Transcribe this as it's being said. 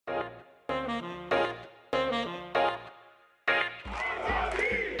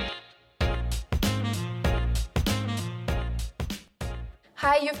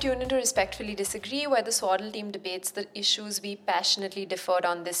Hi, you've tuned in to Respectfully Disagree, where the Swaddle team debates the issues we passionately differed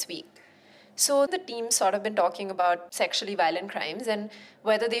on this week. So, the team's sort of been talking about sexually violent crimes and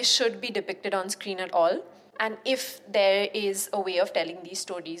whether they should be depicted on screen at all, and if there is a way of telling these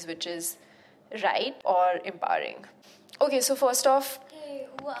stories which is right or empowering. Okay, so first off, Hey,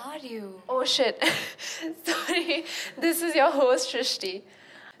 who are you? oh shit, sorry, this is your host, Shrishti.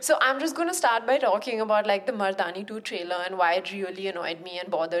 So I'm just going to start by talking about like the Mardani 2 trailer and why it really annoyed me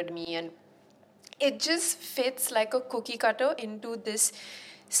and bothered me, and it just fits like a cookie cutter into this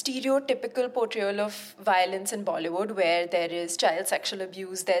stereotypical portrayal of violence in Bollywood where there is child sexual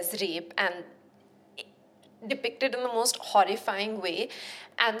abuse, there's rape, and depicted in the most horrifying way,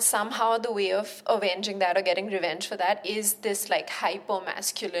 and somehow the way of avenging that or getting revenge for that is this like hyper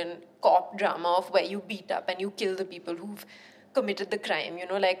masculine cop drama of where you beat up and you kill the people who've committed the crime,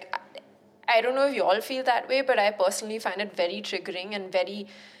 like I don't know if you all feel that way, but I personally find it very triggering and very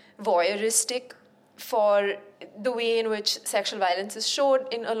voyeuristic for the way in which sexual violence is showed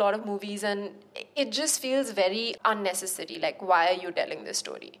in a lot of movies, and it just feels very unnecessary. Like, why are you telling this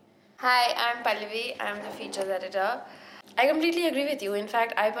story? Hi, I'm Pallavi. I'm the features editor. I completely agree with you. In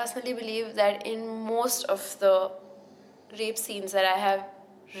fact, I personally believe that in most of the rape scenes that I have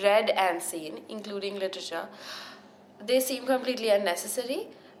read and seen, including literature, they seem completely unnecessary.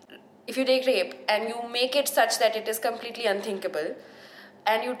 If you take rape and you make it such that it is completely unthinkable,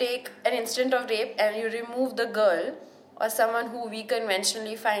 and you take an incident of rape and you remove the girl or someone who we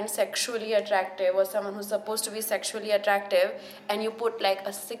conventionally find sexually attractive or someone who's supposed to be sexually attractive, and you put like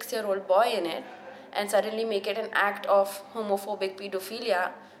a 6-year-old boy in it and suddenly make it an act of homophobic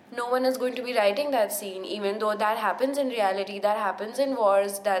pedophilia, no one is going to be writing that scene, even though that happens in reality, that happens in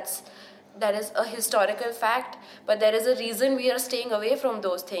wars, that is a historical fact, but there is a reason we are staying away from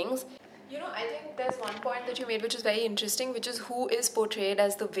those things. I think there's one point that you made which is very interesting, which is who is portrayed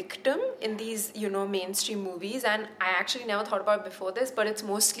as the victim in these, mainstream movies. And I actually never thought about it before this, but it's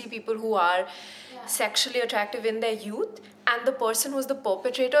mostly people who are sexually attractive in their youth. And the person who's the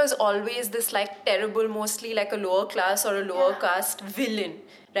perpetrator is always this like terrible, mostly like a lower class or a lower caste villain,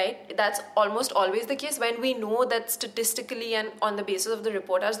 right? That's almost always the case when we know that statistically and on the basis of the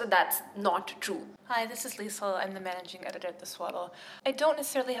reporters that that's not true. Hi, this is Lisa. I'm the managing editor at The Swaddle. I don't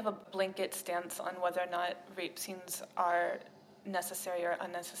necessarily have a blanket stance on whether or not rape scenes are necessary or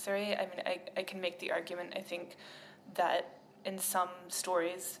unnecessary. I mean, I can make the argument, I think, that in some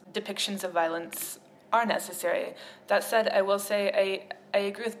stories, depictions of violence are necessary. That said, I will say I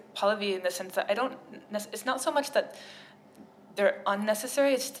agree with Pallavi in the sense that it's not so much that they're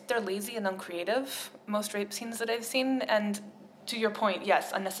unnecessary, it's that they're lazy and uncreative, most rape scenes that I've seen, and to your point,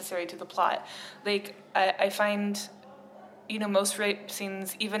 yes, unnecessary to the plot. Like, I find, most rape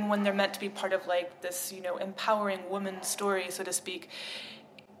scenes, even when they're meant to be part of, like, this, empowering woman story, so to speak,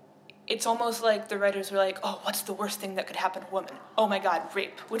 it's almost like the writers were like, oh, what's the worst thing that could happen to a woman? Oh my God,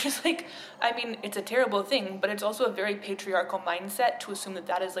 rape. Which is like, I mean, it's a terrible thing, but it's also a very patriarchal mindset to assume that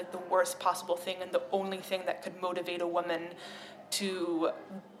that is like the worst possible thing and the only thing that could motivate a woman to,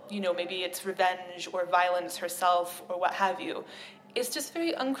 maybe it's revenge or violence herself or what have you. It's just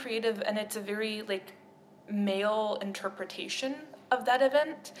very uncreative, and it's a very like male interpretation of that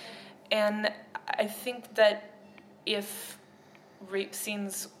event. And I think that if rape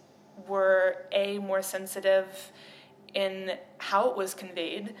scenes were more sensitive in how it was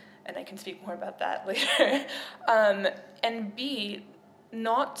conveyed, and I can speak more about that later, and B,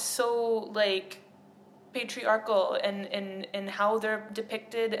 not so like patriarchal in how they're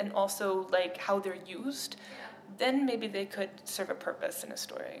depicted and also like how they're used, then maybe they could serve a purpose in a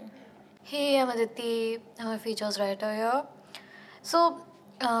story. Hey, I'm Aditi. I'm a features writer here. So,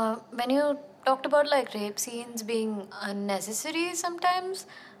 when you talked about like rape scenes being unnecessary sometimes,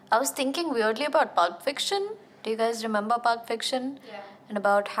 I was thinking weirdly about Pulp Fiction. Do you guys remember Pulp Fiction? Yeah. And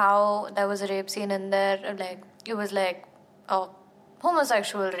about how there was a rape scene in there, like it was like a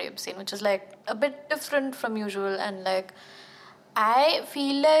homosexual rape scene, which is like a bit different from usual, and like I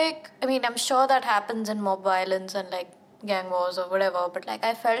feel like, I mean, I'm sure that happens in mob violence and like gang wars or whatever, but like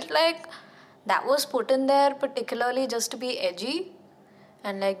I felt like that was put in there particularly just to be edgy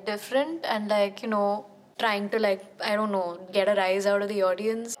and like different and like, trying to like, I don't know, get a rise out of the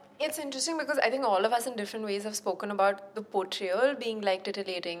audience. It's interesting because I think all of us in different ways have spoken about the portrayal being like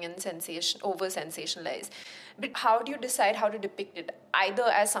titillating and over sensationalized. But how do you decide how to depict it? Either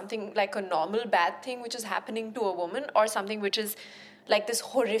as something like a normal bad thing which is happening to a woman, or something which is like this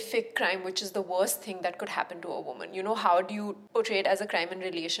horrific crime which is the worst thing that could happen to a woman. How do you portray it as a crime in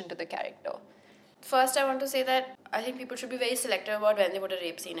relation to the character? First, I want to say that I think people should be very selective about when they put a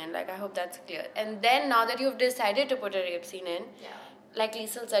rape scene in. Like, I hope that's clear. And then, now that you've decided to put a rape scene in, like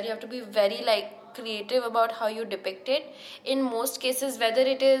Liesl said, you have to be very like creative about how you depict it. In most cases, whether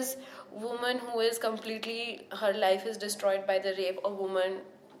it is woman who is completely, her life is destroyed by the rape, or woman,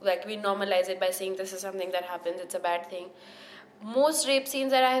 like we normalize it by saying this is something that happens, it's a bad thing. Most rape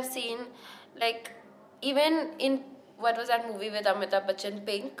scenes that I have seen, like even in what was that movie with Amitabh Bachchan,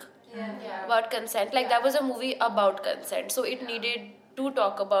 Pink, about consent, like that was a movie about consent, so it needed to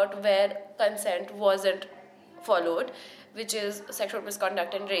talk about where consent wasn't followed, which is sexual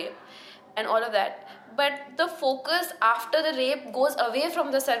misconduct and rape and all of that. But the focus after the rape goes away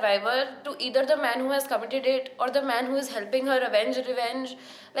from the survivor to either the man who has committed it or the man who is helping her avenge revenge.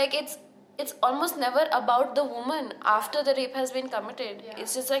 Like it's almost never about the woman after the rape has been committed.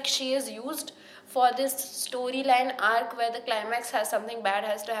 It's just like she is used for this storyline arc where the climax has something bad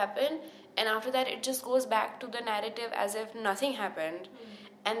has to happen, and after that it just goes back to the narrative as if nothing happened.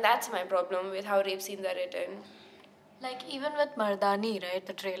 And that's my problem with how rape scenes are written. Like even with Mardani, right,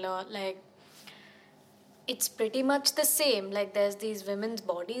 the trailer, like it's pretty much the same. Like there's these women's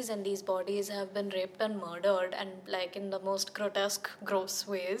bodies and these bodies have been raped and murdered, and like in the most grotesque, gross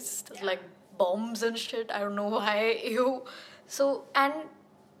ways. There's like bombs and shit. I don't know why. Ew. So, and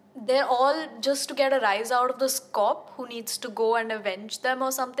they're all just to get a rise out of this cop who needs to go and avenge them or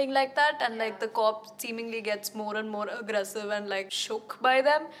something like that, and like the cop seemingly gets more and more aggressive and like shook by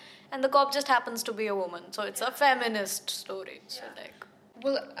them, and the cop just happens to be a woman, so it's a feminist story. So like,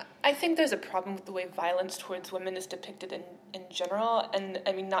 Well, I think there's a problem with the way violence towards women is depicted in general, and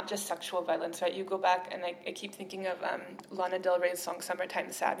I mean not just sexual violence, right? You go back, and I keep thinking of Lana Del Rey's song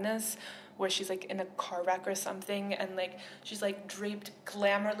 "Summertime Sadness," where she's like in a car wreck or something, and like she's like draped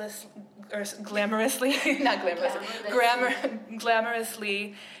glamorously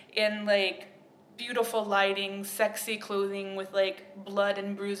in like beautiful lighting, sexy clothing with like blood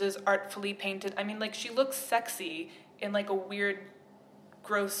and bruises artfully painted. I mean, like she looks sexy in like a weird,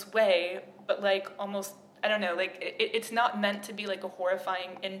 gross way, but like almost, I don't know, like it's not meant to be like a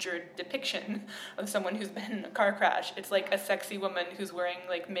horrifying injured depiction of someone who's been in a car crash. It's like a sexy woman who's wearing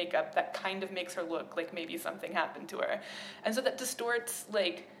like makeup that kind of makes her look like maybe something happened to her. And so that distorts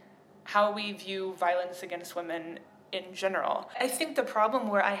like how we view violence against women in general. I think the problem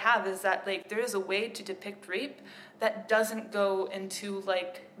where I have is that like there is a way to depict rape that doesn't go into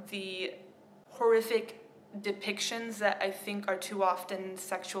like the horrific depictions that I think are too often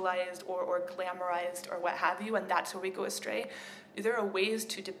sexualized or glamorized or what have you, and that's where we go astray. There are ways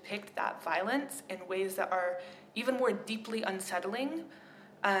to depict that violence in ways that are even more deeply unsettling.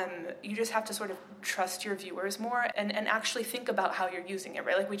 You just have to sort of trust your viewers more and actually think about how you're using it,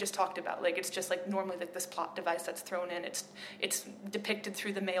 right? Like we just talked about, like it's just like normally like this plot device that's thrown in. It's depicted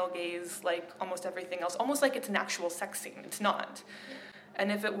through the male gaze, like almost everything else, almost like it's an actual sex scene. It's not. And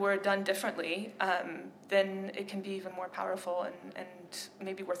if it were done differently, then it can be even more powerful and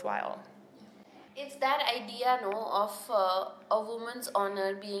maybe worthwhile. It's that idea, of a woman's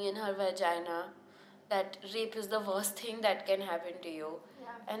honor being in her vagina, that rape is the worst thing that can happen to you.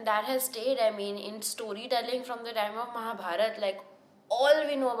 Yeah. And that has stayed, I mean, in storytelling from the time of Mahabharata, like all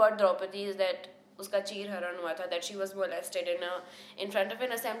we know about Draupadi is that uska cheer haran hua tha, that she was molested in front of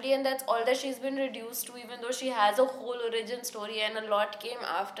an assembly, and that's all that she's been reduced to, even though she has a whole origin story and a lot came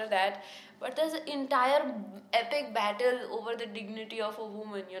after that. But there's an entire epic battle over the dignity of a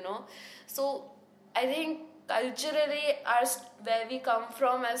woman, So I think culturally, where we come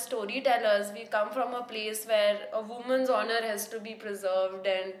from as storytellers, we come from a place where a woman's honor has to be preserved,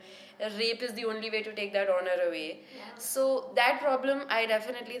 and rape is the only way to take that honor away. Yeah. So that problem, I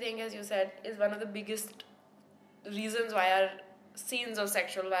definitely think, as you said, is one of the biggest reasons why our scenes of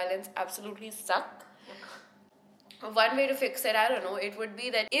sexual violence absolutely suck. Yeah. One way to fix it, I don't know, it would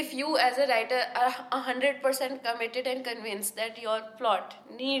be that if you as a writer are 100% committed and convinced that your plot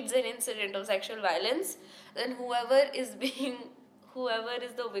needs an incident of sexual violence, then whoever is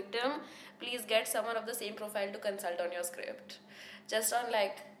the victim, please get someone of the same profile to consult on your script. Just on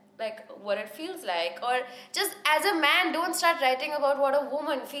like what it feels like, or just as a man, don't start writing about what a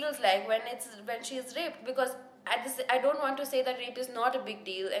woman feels like when she is raped, because I don't want to say that rape is not a big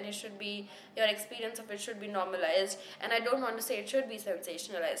deal and it should be, your experience of it should be normalized, and I don't want to say it should be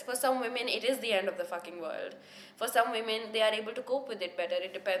sensationalized. For some women, it is the end of the fucking world. For some women, they are able to cope with it better.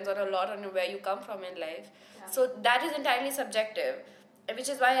 It depends on a lot on where you come from in life. Yeah. So that is entirely subjective, which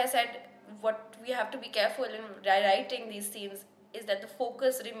is why I said what we have to be careful in writing these scenes is that the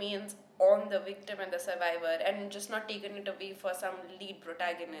focus remains on the victim and the survivor, and just not taken it away for some lead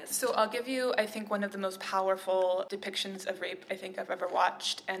protagonist. So I'll give you, I think, one of the most powerful depictions of rape I think I've ever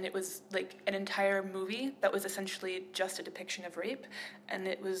watched, and it was like an entire movie that was essentially just a depiction of rape, and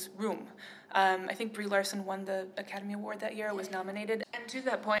it was Room. I think Brie Larson won the Academy Award that year, was nominated. And to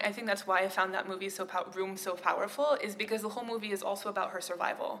that point, I think that's why I found that movie Room so powerful, is because the whole movie is also about her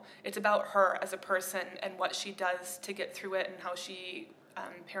survival. It's about her as a person and what she does to get through it and how she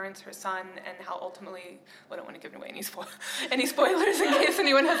parents her son, and how ultimately, well, I don't want to give away any spoilers in case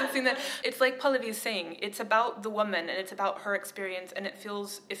anyone hasn't seen that. It's like Pallavi's saying, it's about the woman and it's about her experience, and it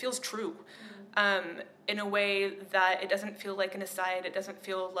feels true. In a way that it doesn't feel like an aside, it doesn't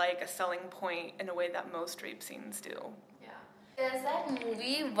feel like a selling point in a way that most rape scenes do. There's that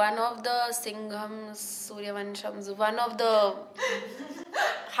movie, one of the Singhams, Suryavanshams, one of the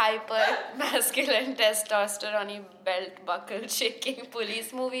hyper masculine testosterone belt buckle shaking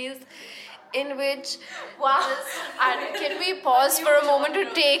police movies, in which And can we pause for a moment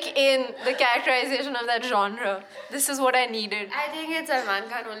to take in the characterization of that genre? This is what I needed. I think it's Salman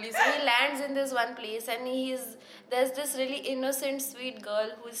Khan only. So he lands in this one place, and there's this really innocent, sweet girl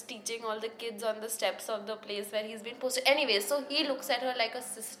who is teaching all the kids on the steps of the place where he's been posted. Anyway, so he looks at her like a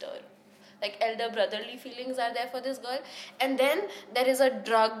sister. Like elder brotherly feelings are there for this girl. And then there is a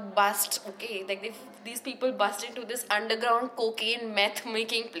drug bust, okay? Like these people bust into this underground cocaine meth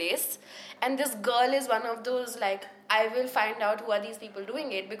making place. And this girl is one of those, like, I will find out who are these people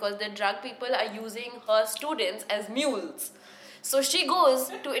doing it, because the drug people are using her students as mules. So she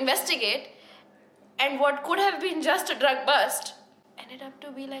goes to investigate, and what could have been just a drug bust ended up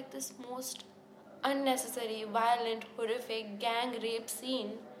to be like this most unnecessary, violent, horrific gang rape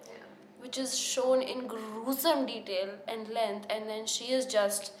scene, which is shown in gruesome detail and length, and then she is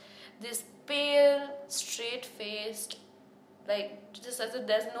just this pale, straight-faced, like, just as if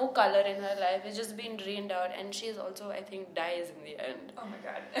there's no color in her life. It's just been drained out, and she's also, I think, dies in the end. Oh my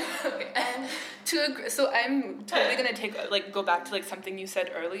god. Okay. And so I'm totally gonna go back to like something you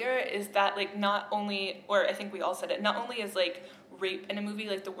said earlier, is that like not only, or I think we all said it, not only is like rape in a movie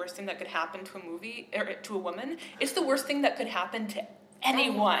like the worst thing that could happen to a movie or to a woman, it's the worst thing that could happen to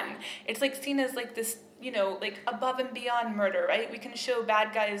anyone. It's like seen as like this, like above and beyond murder, right? We can show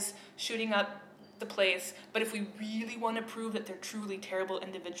bad guys shooting up the place, but if we really want to prove that they're truly terrible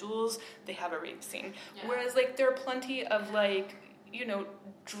individuals, they have a rape scene. Yeah. Whereas like there are plenty of like,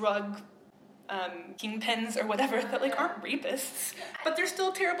 drug kingpins or whatever that like aren't rapists, but they're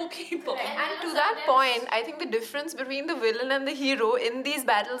still terrible people. And to that point, I think the difference between the villain and the hero in these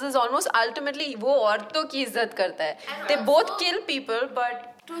battles is almost ultimately wo auraton ki izzat karta hai. They both kill people,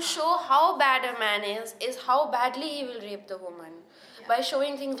 but to show how bad a man is how badly he will rape the woman. By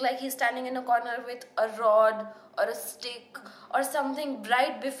showing things like he's standing in a corner with a rod or a stick or something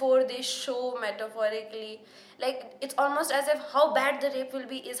right before they show metaphorically. Like, it's almost as if how bad the rape will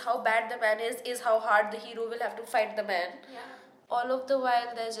be is how bad the man is how hard the hero will have to fight the man. Yeah. All of the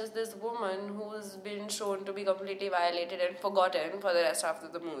while, there's just this woman who's been shown to be completely violated and forgotten for the rest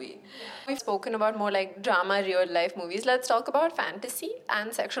of the movie. We've spoken about more like drama, real life movies. Let's talk about fantasy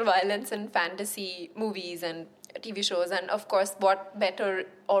and sexual violence in fantasy movies and TV shows. And of course, what better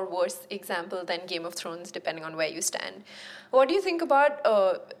or worse example than Game of Thrones, depending on where you stand. What do you think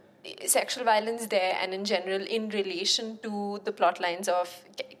about sexual violence there and in general in relation to the plot lines of,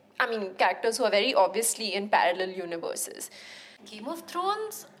 characters who are very obviously in parallel universes? Game of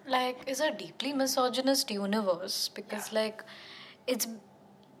Thrones, is a deeply misogynist universe because,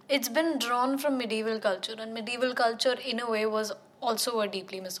 it's been drawn from medieval culture, and medieval culture, in a way, was also a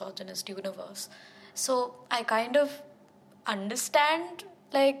deeply misogynist universe. So I kind of understand,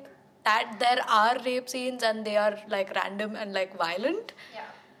 that there are rape scenes and they are, random and, violent. Yeah.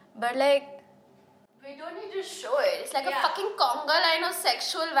 But, we don't need to show it. It's like a fucking conga line of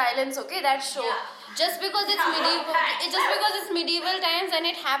sexual violence, okay? That show. Yeah. Just because it's medieval times and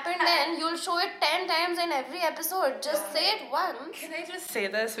it happened then, you'll show it 10 times in every episode. Just say it once. Can I just say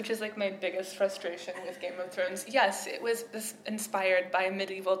this, which is my biggest frustration with Game of Thrones? Yes, it was inspired by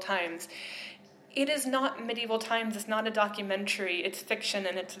medieval times. It is not medieval times. It's not a documentary. It's fiction,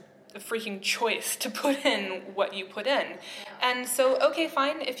 and it's a freaking choice to put in what you put in. And so, okay,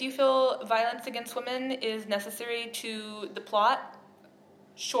 fine, if you feel violence against women is necessary to the plot,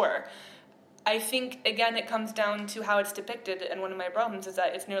 sure. I think, again, it comes down to how it's depicted, and one of my problems is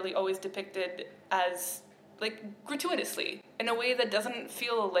that it's nearly always depicted as, gratuitously. in a way that doesn't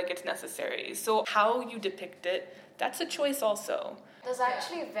feel like it's necessary. So how you depict it, that's a choice also. There's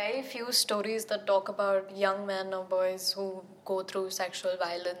actually very few stories that talk about young men or boys who go through sexual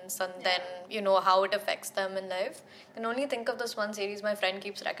violence and then, how it affects them in life. I can only think of this one series my friend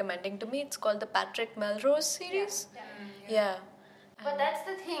keeps recommending to me. It's called the Patrick Melrose series. Yeah. But that's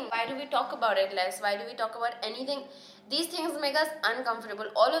the thing. Why do we talk about it less? Why do we talk about anything? These things make us uncomfortable.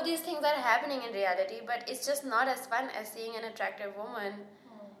 All of these things are happening in reality, but it's just not as fun as seeing an attractive woman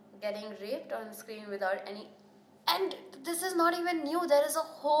getting raped on screen without any... And this is not even new. There is a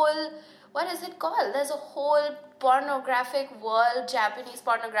whole... What is it called? There's a whole pornographic world, Japanese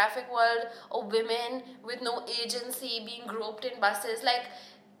pornographic world of women with no agency being groped in buses. Like,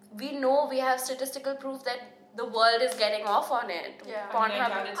 we know we have statistical proof that the world is getting off on it. Yeah.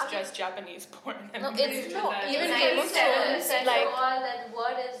 Pornhub, it's just Japanese porn. No, it's no. Even Game of Thrones,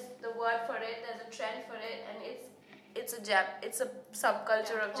 the word for it. There's a trend for it, and it's a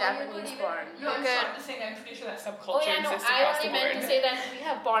subculture of Japanese porn. I'm just saying, I'm pretty sure that subculture exists I across only the meant board. to say that we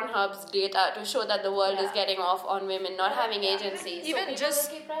have Pornhub's data to show that the world is getting off on women not having agency. Even so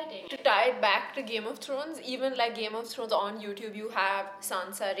just keep writing. to tie it back to Game of Thrones, even like Game of Thrones on YouTube, you have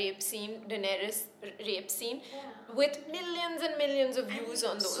Sansa rape scene, Daenerys rape scene, with millions and millions of views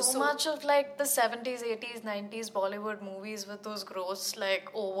on those. So much of like the 70s, 80s, 90s Bollywood movies with those gross, like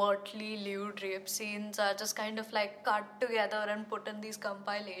overtly lewd rape scenes are just kind of like cut together and put in these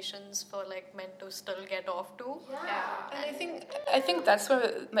compilations for like men to still get off to. And I think that's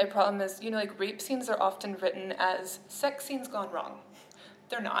where my problem is. Like rape scenes are often written as sex scenes gone wrong.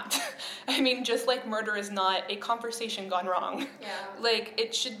 They're not. I mean, just like murder is not a conversation gone wrong. Like,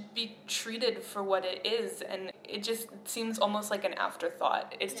 it should be treated for what it is, and it just seems almost like an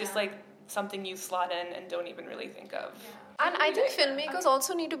afterthought. It's just like something you slot in and don't even really think of. And I think filmmakers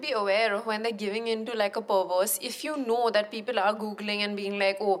also need to be aware of when they're giving into like a perverse. If you know that people are Googling and being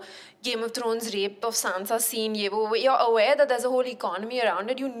like, oh, Game of Thrones rape of Sansa scene, you're aware that there's a whole economy around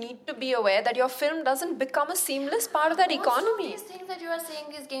it. You need to be aware that your film doesn't become a seamless part of that economy. These things that you are saying,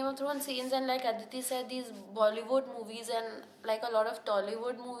 these Game of Thrones scenes, and like Aditi said, these Bollywood movies and like a lot of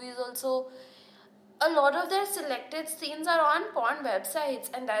Tollywood movies also, a lot of their selected scenes are on porn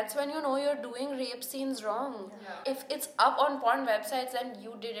websites, and that's when you know you're doing rape scenes wrong. If it's up on porn websites, then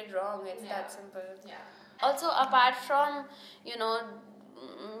you did it wrong. It's that simple. Also, apart from,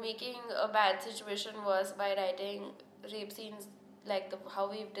 making a bad situation worse by writing rape scenes like how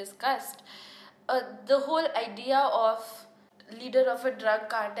we've discussed, the whole idea of leader of a drug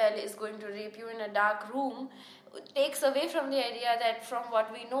cartel is going to rape you in a dark room takes away from the idea that from what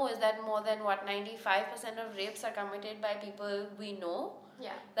we know is that more than 95% of rapes are committed by people we know.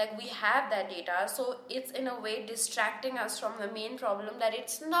 Like we have that data, so it's in a way distracting us from the main problem that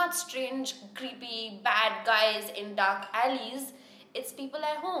it's not strange, creepy, bad guys in dark alleys, it's people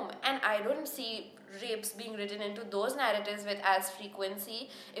at home. And I don't see rapes being written into those narratives with as frequency.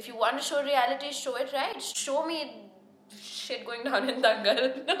 If you want to show reality, show it right. Show me shit going down in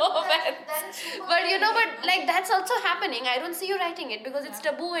Dangal. No offense. But like that's also happening. I don't see you writing it because it's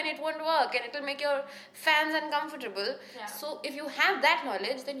taboo and it won't work and it'll make your fans uncomfortable. So if you have that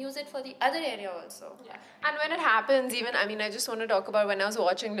knowledge, then use it for the other area also. And when it happens, I just want to talk about when I was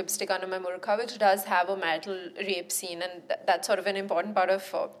watching Lipstick Under My Murkha, which does have a marital rape scene, and that's sort of an important part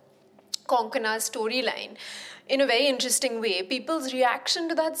of Konkana's storyline. In a very interesting way, people's reaction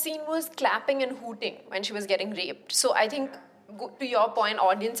to that scene was clapping and hooting when she was getting raped. So I think, to your point,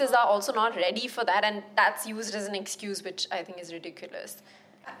 audiences are also not ready for that, and that's used as an excuse, which I think is ridiculous.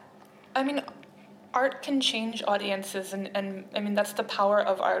 I mean, art can change audiences, and I mean, that's the power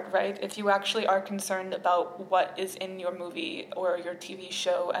of art, right? If you actually are concerned about what is in your movie or your TV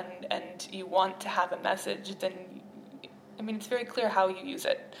show and you want to have a message, then, I mean, it's very clear how you use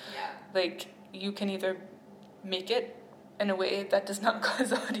it. Like, you can either make it in a way that does not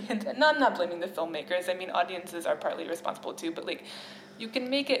cause audience, and I'm not blaming the filmmakers, I mean, audiences are partly responsible too, but like, you can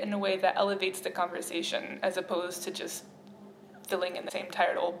make it in a way that elevates the conversation as opposed to just filling in the same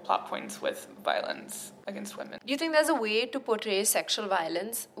tired old plot points with violence against women. Do you think there's a way to portray sexual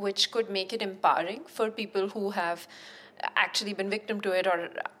violence which could make it empowering for people who have actually been victim to it or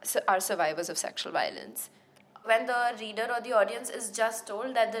are survivors of sexual violence? When the reader or the audience is just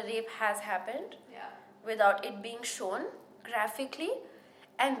told that the rape has happened without it being shown graphically,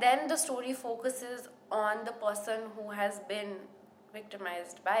 and then the story focuses on the person who has been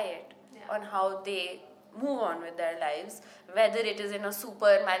victimized by it, on how they move on with their lives, whether it is in a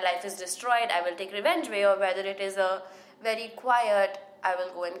super my life is destroyed, I will take revenge way, or whether it is a very quiet, I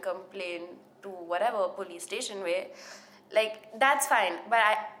will go and complain to whatever police station way. Like, that's fine, but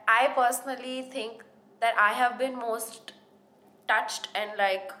I personally think that I have been most touched and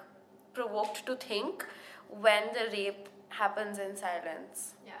like provoked to think when the rape happens in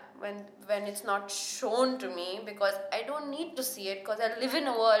silence. Yeah. When it's not shown to me, because I don't need to see it, because I live in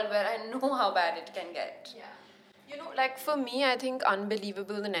a world where I know how bad it can get. Yeah. You know, like for me, I think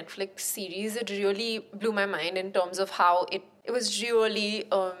Unbelievable, the Netflix series, it really blew my mind in terms of how it was really,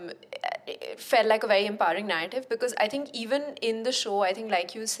 it felt like a very empowering narrative, because I think even in the show, I think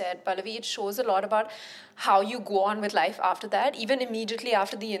like you said, Pallavi, it shows a lot about how you go on with life after that, even immediately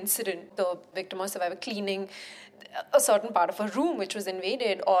after the incident, the victim or survivor cleaning a certain part of a room which was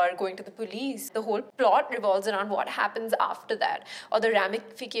invaded or going to the police. The whole plot revolves around what happens after that, or the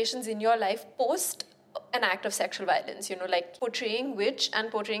ramifications in your life post an act of sexual violence, you know, like portraying which and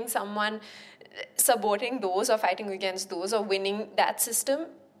portraying someone supporting those or fighting against those or winning that system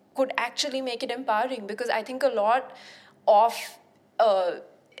could actually make it empowering, because I think a lot of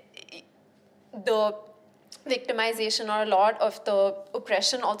the victimization or a lot of the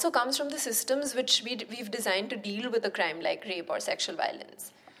oppression also comes from the systems which we've designed to deal with a crime like rape or sexual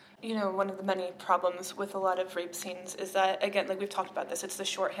violence. You know, one of the many problems with a lot of rape scenes is that, again, like we've talked about this, it's the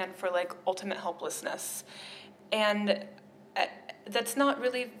shorthand for like ultimate helplessness. And that's not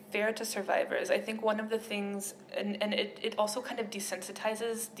really fair to survivors. I think one of the things, and it also kind of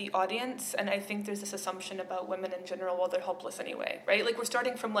desensitizes the audience, and I think there's this assumption about women in general, well, they're helpless anyway, right? Like we're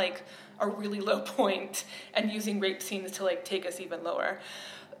starting from like a really low point and using rape scenes to like take us even lower.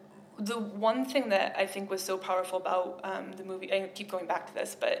 The one thing that I think was so powerful about the movie, I keep going back to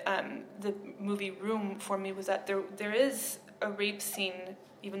this, but the movie Room for me was that there is a rape scene,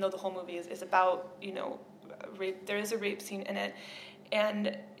 even though the whole movie is about, you know, rape. There is a rape scene in it,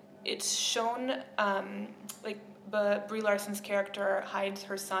 and it's shown like Brie Larson's character hides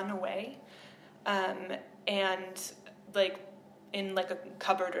her son away, and like in like a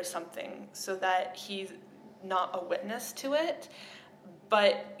cupboard or something, so that he's not a witness to it.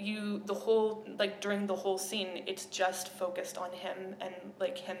 But during the whole scene, it's just focused on him and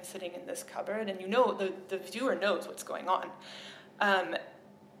like him sitting in this cupboard, and you know the viewer knows what's going on,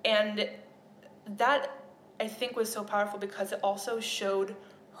 and that I think was so powerful because it also showed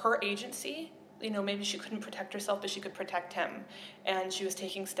her agency. You know, maybe she couldn't protect herself, but she could protect him, and she was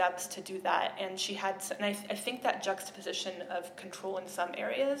taking steps to do that. And she had, and I think that juxtaposition of control in some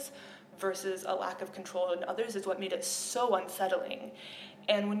areas versus a lack of control in others is what made it so unsettling.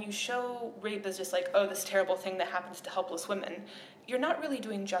 And when you show rape as just like, oh, this terrible thing that happens to helpless women, you're not really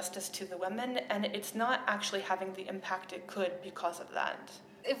doing justice to the women, and it's not actually having the impact it could because of that.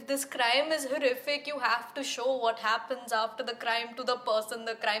 If this crime is horrific, you have to show what happens after the crime to the person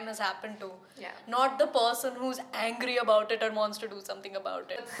the crime has happened to. Yeah. Not the person who's angry about it and wants to do something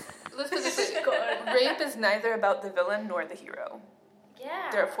about it. Let's put this way. Rape is neither about the villain nor the hero. Yeah.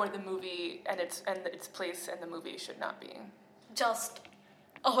 Therefore, the movie and its place in the movie should not be. Just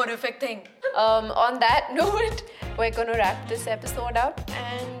a horrific thing. On that note, we're going to wrap this episode up,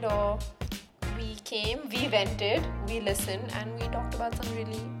 and we vented, we listened, and we talked about some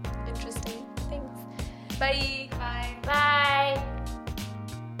really interesting things. Bye. Bye.